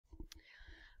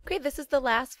Okay, this is the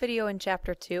last video in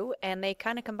chapter 2, and they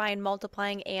kind of combine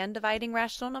multiplying and dividing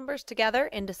rational numbers together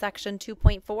into section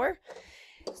 2.4.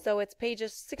 So it's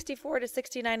pages 64 to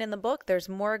 69 in the book. There's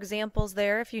more examples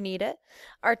there if you need it.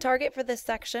 Our target for this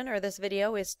section or this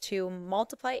video is to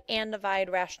multiply and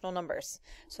divide rational numbers.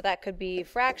 So that could be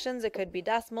fractions, it could be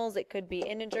decimals, it could be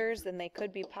integers, and they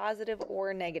could be positive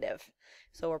or negative.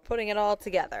 So we're putting it all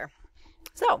together.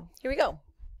 So here we go.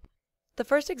 The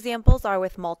first examples are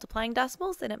with multiplying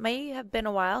decimals, and it may have been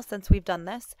a while since we've done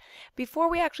this. Before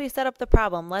we actually set up the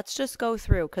problem, let's just go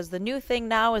through, because the new thing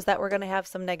now is that we're going to have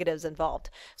some negatives involved.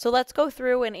 So let's go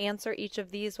through and answer each of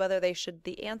these, whether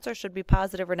the answer should be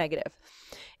positive or negative.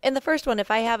 In the first one, if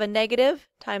I have a negative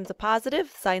times a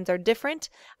positive, signs are different.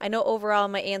 I know overall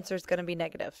my answer is going to be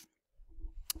negative.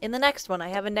 In the next one, I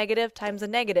have a negative times a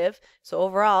negative, so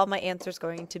overall my answer is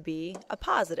going to be a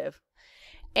positive.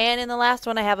 And in the last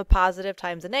one, I have a positive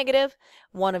times a negative,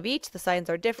 one of each. The signs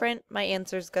are different. My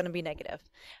answer is going to be negative.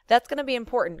 That's going to be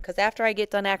important because after I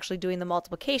get done actually doing the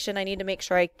multiplication, I need to make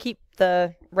sure I keep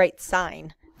the right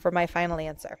sign for my final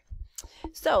answer.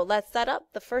 So let's set up.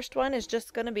 The first one is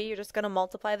just going to be, you're just going to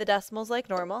multiply the decimals like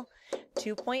normal.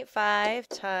 2.5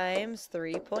 times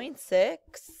 3.6.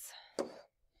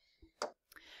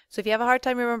 So if you have a hard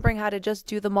time remembering how to just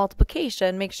do the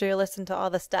multiplication, make sure you listen to all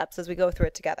the steps as we go through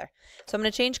it together. So I'm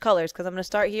going to change colors because I'm going to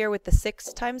start here with the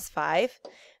 6 times 5.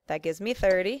 That gives me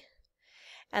 30.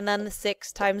 And then the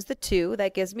 6 times the 2.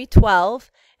 That gives me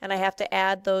 12. And I have to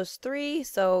add those 3,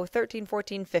 so 13,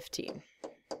 14, 15.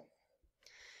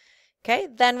 Okay,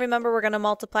 then remember we're going to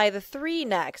multiply the 3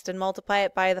 next and multiply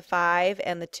it by the 5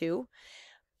 and the 2.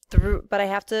 But I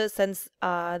have to, since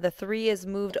the 3 is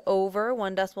moved over,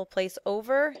 one decimal place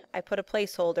over, I put a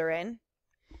placeholder in.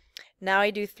 Now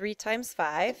I do 3 times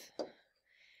 5.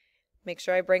 Make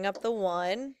sure I bring up the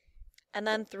 1. And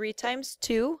then 3 times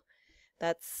 2,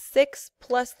 that's 6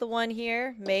 plus the 1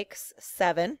 here makes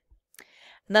 7. And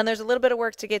then there's a little bit of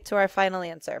work to get to our final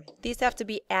answer. These have to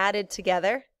be added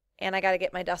together, and I got to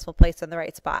get my decimal place in the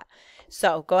right spot.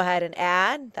 So go ahead and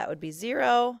add. That would be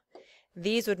 0.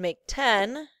 These would make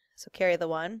 10. So carry the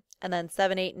 1, and then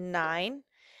 7, 8, and 9.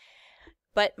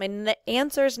 But my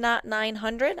answer is not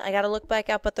 900. I got to look back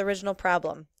up at the original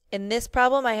problem. In this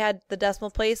problem, I had the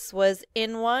decimal place was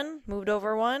in 1, moved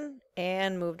over 1,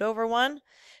 and moved over 1.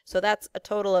 So that's a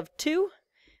total of 2.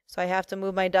 So I have to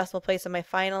move my decimal place in my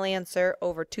final answer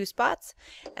over 2 spots,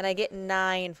 and I get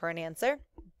 9 for an answer.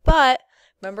 But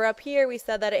remember up here, we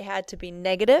said that it had to be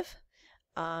negative.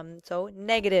 So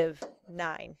negative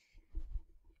 9.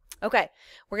 Okay,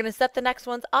 we're going to set the next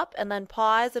ones up and then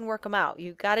pause and work them out.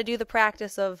 You've got to do the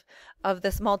practice of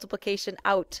this multiplication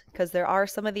out because there are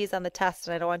some of these on the test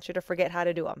and I don't want you to forget how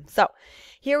to do them. So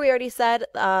here we already said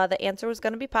the answer was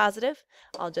going to be positive.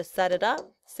 I'll just set it up.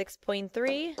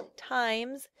 6.3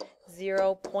 times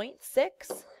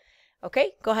 0.6.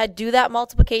 Okay, go ahead, do that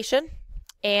multiplication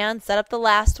and set up the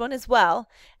last one as well.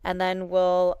 And then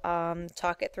we'll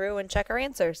talk it through and check our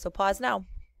answers. So pause now.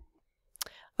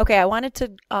 Okay, I wanted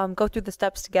to go through the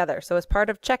steps together. So as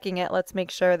part of checking it, let's make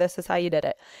sure this is how you did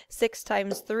it. 6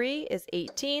 times 3 is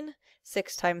 18.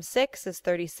 6 times 6 is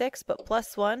 36, but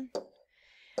plus 1.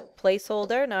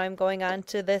 Placeholder. Now I'm going on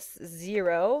to this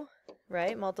 0,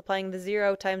 right? Multiplying the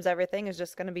 0 times everything is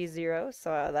just going to be 0.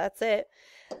 So that's it.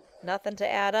 Nothing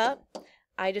to add up.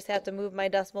 I just have to move my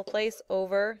decimal place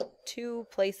over 2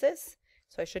 places.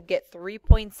 So I should get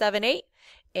 3.78.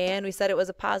 And we said it was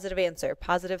a positive answer,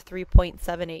 positive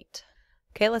 3.78.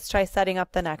 Okay, let's try setting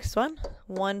up the next one.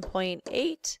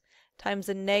 1.8 times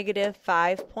a negative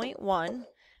 5.1.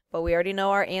 But we already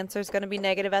know our answer is going to be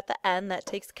negative at the end. That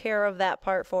takes care of that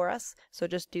part for us. So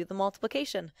just do the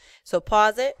multiplication. So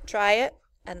pause it, try it,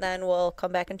 and then we'll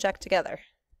come back and check together.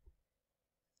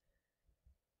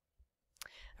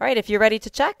 All right, if you're ready to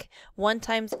check, 1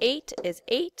 times 8 is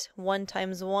 8. 1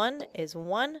 times 1 is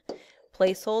 1.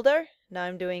 Placeholder. Now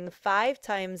I'm doing 5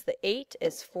 times the 8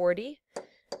 is 40.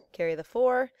 Carry the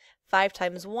 4. 5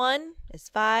 times 1 is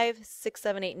 5. 6,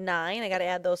 7, 8, 9. I got to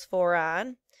add those 4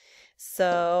 on.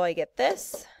 So I get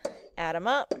this. Add them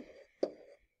up.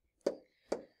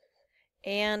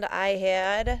 And I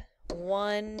had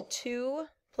 1, 2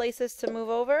 places to move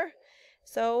over.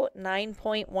 So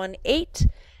 9.18.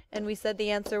 And we said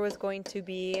the answer was going to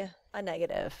be a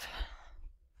negative.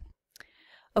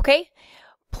 Okay.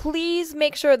 Please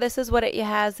make sure this is what it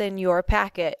has in your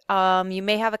packet. You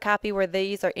may have a copy where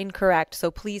these are incorrect, so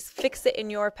please fix it in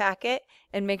your packet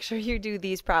and make sure you do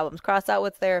these problems. Cross out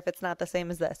what's there if it's not the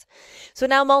same as this. So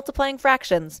now multiplying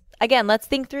fractions. Again, let's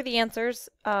think through the answers,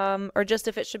 or just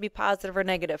if it should be positive or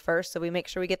negative first, so we make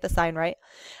sure we get the sign right.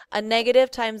 A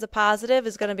negative times a positive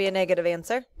is going to be a negative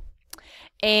answer,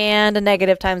 and a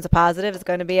negative times a positive is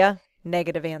going to be a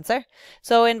negative answer.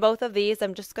 So in both of these,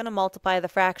 I'm just going to multiply the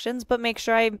fractions, but make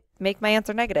sure I make my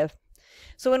answer negative.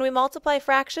 So when we multiply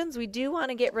fractions, we do want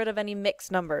to get rid of any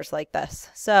mixed numbers like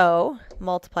this. So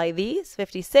multiply these,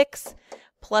 56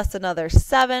 plus another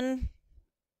 7.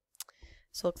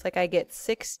 So it looks like I get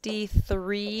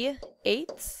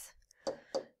 63/8.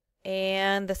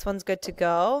 And this one's good to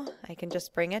go. I can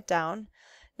just bring it down.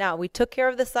 Now, we took care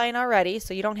of the sign already,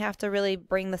 so you don't have to really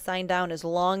bring the sign down as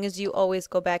long as you always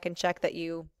go back and check that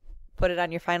you put it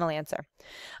on your final answer.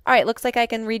 All right, looks like I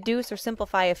can reduce or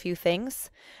simplify a few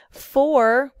things.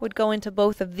 4 would go into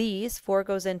both of these. 4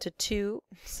 goes into 2.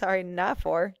 Sorry, not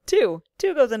 4. 2.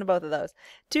 2 goes into both of those.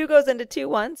 2 goes into 2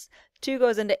 once. 2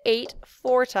 goes into 8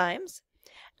 4 times.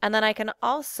 And then I can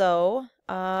also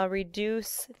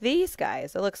reduce these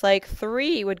guys. It looks like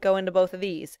 3 would go into both of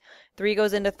these. 3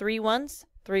 goes into 3 once.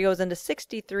 3 goes into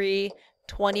 63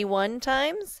 21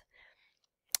 times.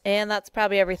 And that's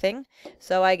probably everything.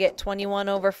 So I get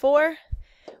 21/4.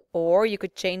 Or you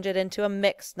could change it into a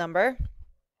mixed number.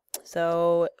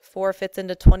 So 4 fits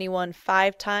into 21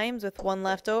 5 times with 1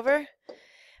 left over.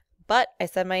 But I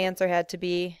said my answer had to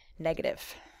be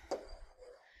negative.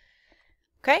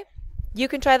 Okay? You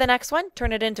can try the next one.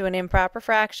 Turn it into an improper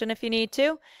fraction if you need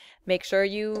to. Make sure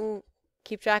you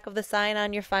keep track of the sign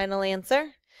on your final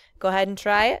answer. Go ahead and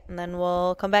try it, and then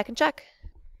we'll come back and check.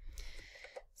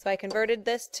 So I converted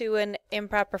this to an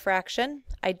improper fraction.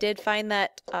 I did find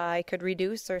that I could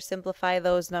reduce or simplify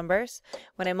those numbers.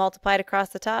 When I multiplied across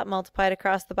the top, multiplied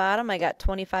across the bottom, I got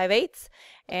 25/8,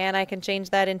 and I can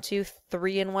change that into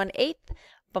 3 1/8,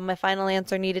 but my final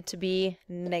answer needed to be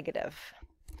negative.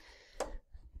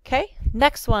 Okay,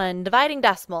 next one, dividing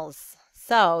decimals.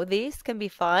 So these can be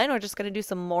fun. We're just going to do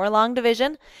some more long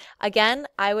division. Again,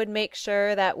 I would make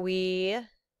sure that we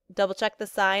double check the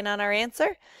sign on our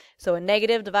answer. So a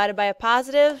negative divided by a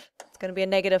positive, it's going to be a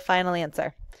negative final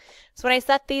answer. So when I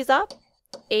set these up,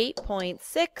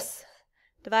 8.6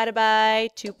 divided by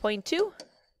 2.2.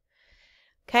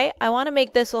 Okay, I want to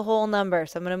make this a whole number.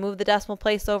 So I'm going to move the decimal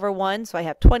place over 1, so I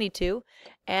have 22,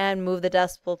 and move the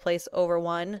decimal place over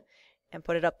 1 and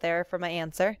put it up there for my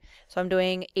answer. So I'm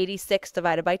doing 86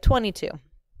 divided by 22.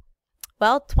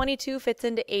 Well, 22 fits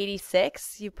into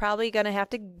 86. You're probably going to have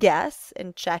to guess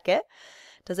and check it.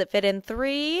 Does it fit in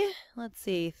 3? Let's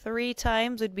see. 3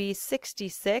 times would be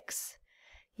 66.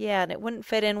 Yeah, and it wouldn't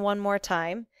fit in one more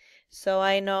time. So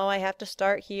I know I have to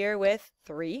start here with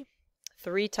 3.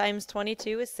 3 times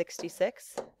 22 is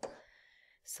 66.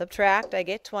 Subtract, I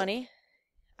get 20.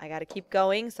 I got to keep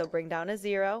going, so bring down a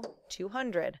 0,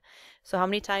 200. So how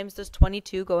many times does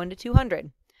 22 go into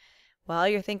 200? Well,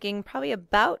 you're thinking probably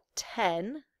about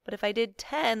 10, but if I did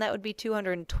 10, that would be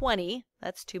 220.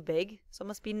 That's too big, so it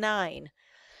must be 9.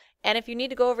 And if you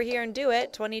need to go over here and do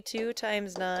it, 22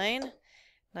 times 9,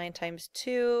 9 times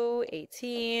 2,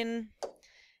 18,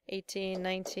 18,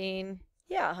 19,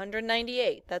 yeah,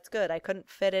 198. That's good. I couldn't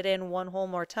fit it in one whole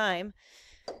more time.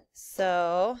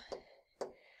 So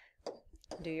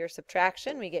do your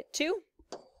subtraction. We get 2.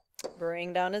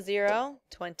 Bring down a 0,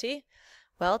 20.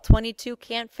 Well, 22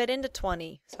 can't fit into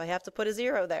 20, so I have to put a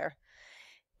 0 there.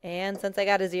 And since I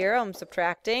got a 0, I'm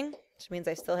subtracting, which means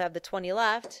I still have the 20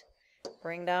 left.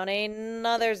 Bring down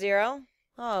another 0.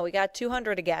 Oh, we got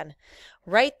 200 again.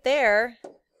 Right there,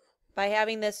 by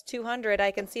having this 200,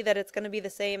 I can see that it's going to be the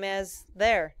same as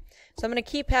there. So I'm going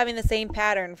to keep having the same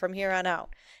pattern from here on out.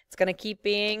 It's going to keep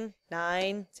being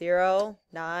 9, 0,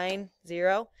 9,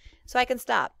 0. So I can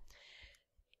stop.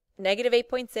 Negative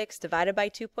 8.6 divided by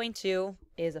 2.2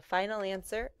 is a final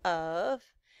answer of,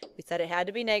 we said it had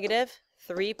to be negative,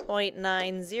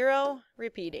 3.90,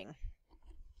 repeating.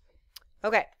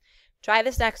 Okay, try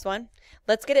this next one.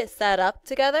 Let's get it set up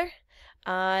together,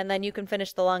 and then you can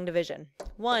finish the long division.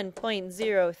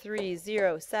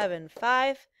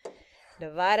 1.03075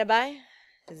 divided by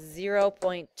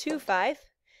 0.25.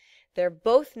 They're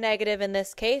both negative in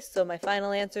this case, so my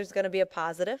final answer is going to be a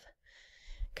positive.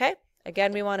 Okay,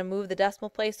 again, we want to move the decimal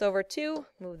place over 2,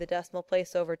 move the decimal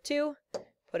place over 2,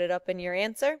 put it up in your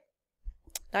answer.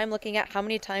 Now I'm looking at how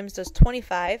many times does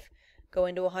 25 go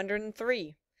into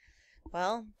 103.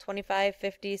 Well, 25,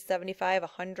 50, 75,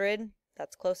 100,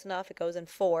 that's close enough. It goes in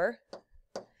 4.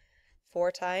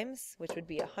 4 times, which would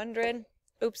be 100.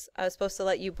 Oops, I was supposed to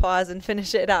let you pause and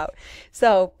finish it out.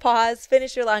 So pause,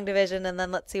 finish your long division, and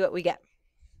then let's see what we get.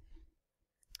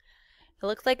 It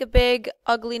looks like a big,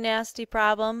 ugly, nasty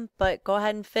problem, but go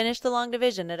ahead and finish the long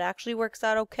division. It actually works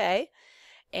out okay.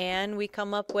 And we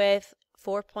come up with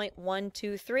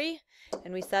 4.123,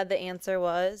 and we said the answer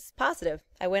was positive.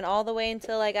 I went all the way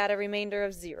until I got a remainder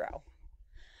of 0.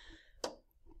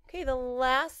 Okay, the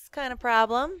last kind of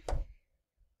problem.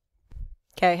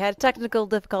 Okay, I had a technical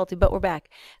difficulty, but we're back.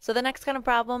 So the next kind of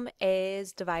problem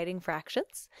is dividing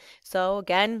fractions. So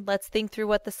again, let's think through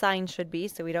what the sign should be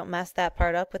so we don't mess that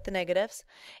part up with the negatives.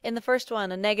 In the first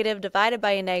one, a negative divided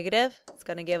by a negative, it's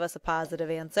going to give us a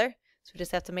positive answer. So we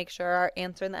just have to make sure our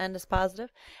answer in the end is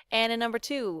positive. And in number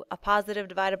 2, a positive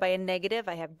divided by a negative,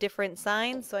 I have different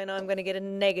signs, so I know I'm going to get a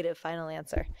negative final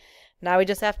answer. Now we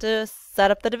just have to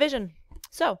set up the division.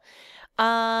 So,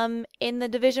 in the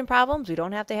division problems, we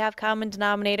don't have to have common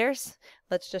denominators.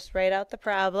 Let's just write out the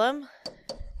problem.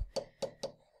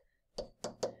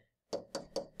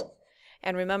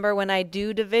 And remember, when I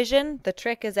do division, the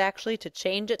trick is actually to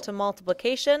change it to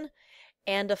multiplication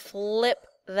and to flip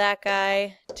that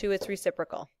guy to its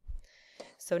reciprocal.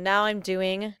 So now I'm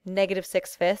doing negative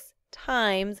 6/5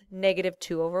 times negative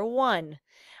 2 over 1.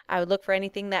 I would look for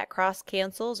anything that cross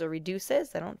cancels or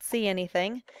reduces. I don't see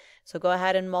anything. So go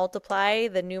ahead and multiply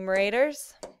the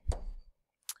numerators,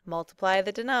 multiply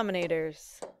the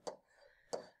denominators.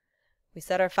 We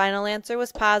said our final answer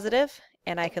was positive,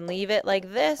 and I can leave it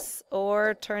like this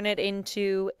or turn it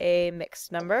into a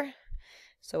mixed number.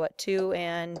 So what, 2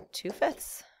 and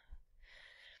 2/5.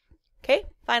 Okay,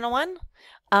 final one.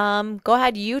 Go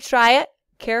ahead, you try it.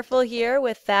 Careful here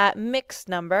with that mixed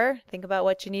number. Think about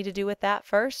what you need to do with that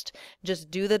first. Just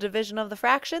do the division of the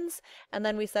fractions, and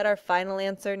then we said our final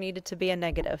answer needed to be a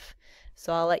negative.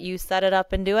 So I'll let you set it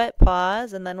up and do it,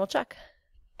 pause, and then we'll check.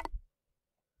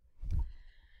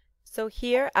 So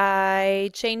here I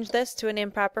changed this to an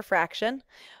improper fraction.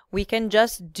 We can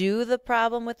just do the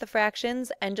problem with the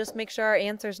fractions and just make sure our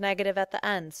answer is negative at the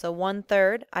end. So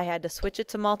 1/3, I had to switch it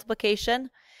to multiplication,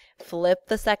 flip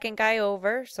the second guy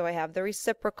over, so I have the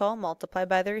reciprocal, multiply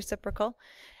by the reciprocal.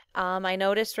 I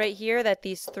noticed right here that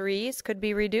these 3's could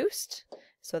be reduced,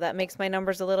 so that makes my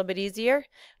numbers a little bit easier.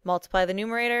 Multiply the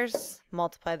numerators,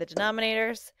 multiply the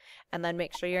denominators, and then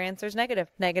make sure your answer is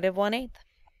negative, negative 1/8.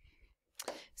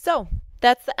 So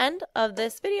that's the end of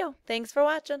this video. Thanks for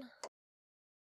watching.